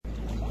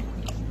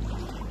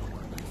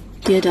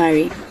Dear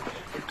Diary,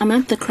 I'm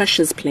at the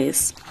Crush's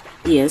place.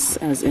 Yes,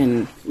 as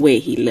in where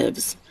he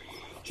lives.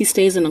 He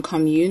stays in a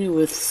commune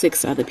with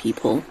 6 other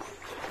people.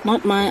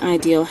 Not my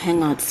ideal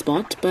hangout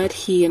spot, but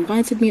he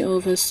invited me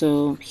over,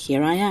 so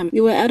here I am.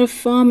 We were at a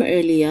farm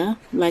earlier,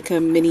 like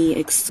a mini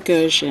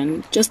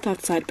excursion, just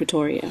outside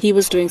Pretoria. He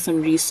was doing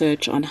some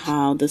research on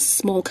how this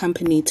small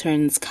company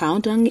turns cow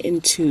dung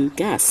into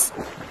gas.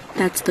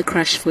 That's the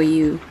Crush for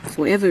you,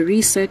 forever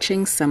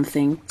researching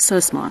something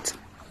so smart.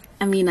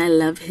 I mean, I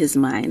love his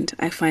mind.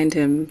 I find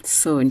him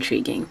so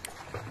intriguing.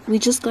 We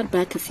just got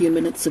back a few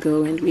minutes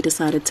ago and we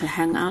decided to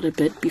hang out a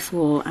bit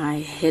before I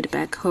head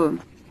back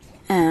home.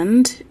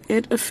 And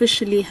it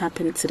officially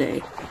happened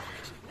today.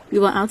 We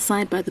were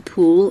outside by the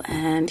pool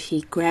and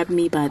he grabbed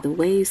me by the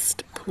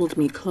waist, pulled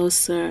me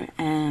closer,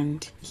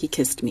 and he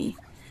kissed me.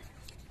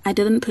 I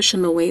didn't push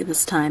him away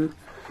this time.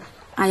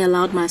 I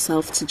allowed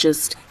myself to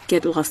just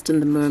get lost in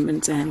the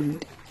moment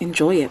and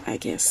enjoy it, I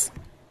guess.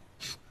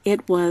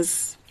 It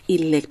was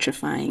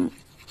electrifying,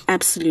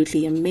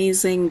 absolutely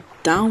amazing,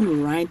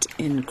 downright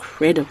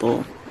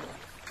incredible.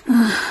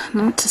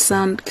 Not to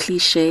sound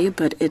cliche,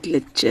 but it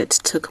legit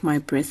took my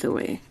breath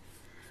away.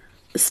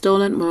 A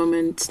stolen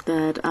moment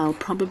that I'll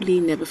probably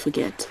never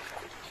forget.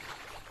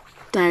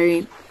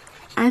 Diary,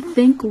 I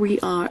think we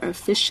are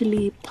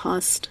officially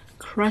past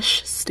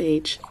Crush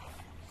stage.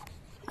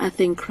 I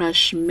think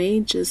Crush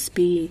may just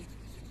be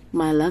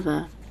my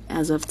lover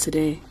as of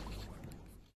today.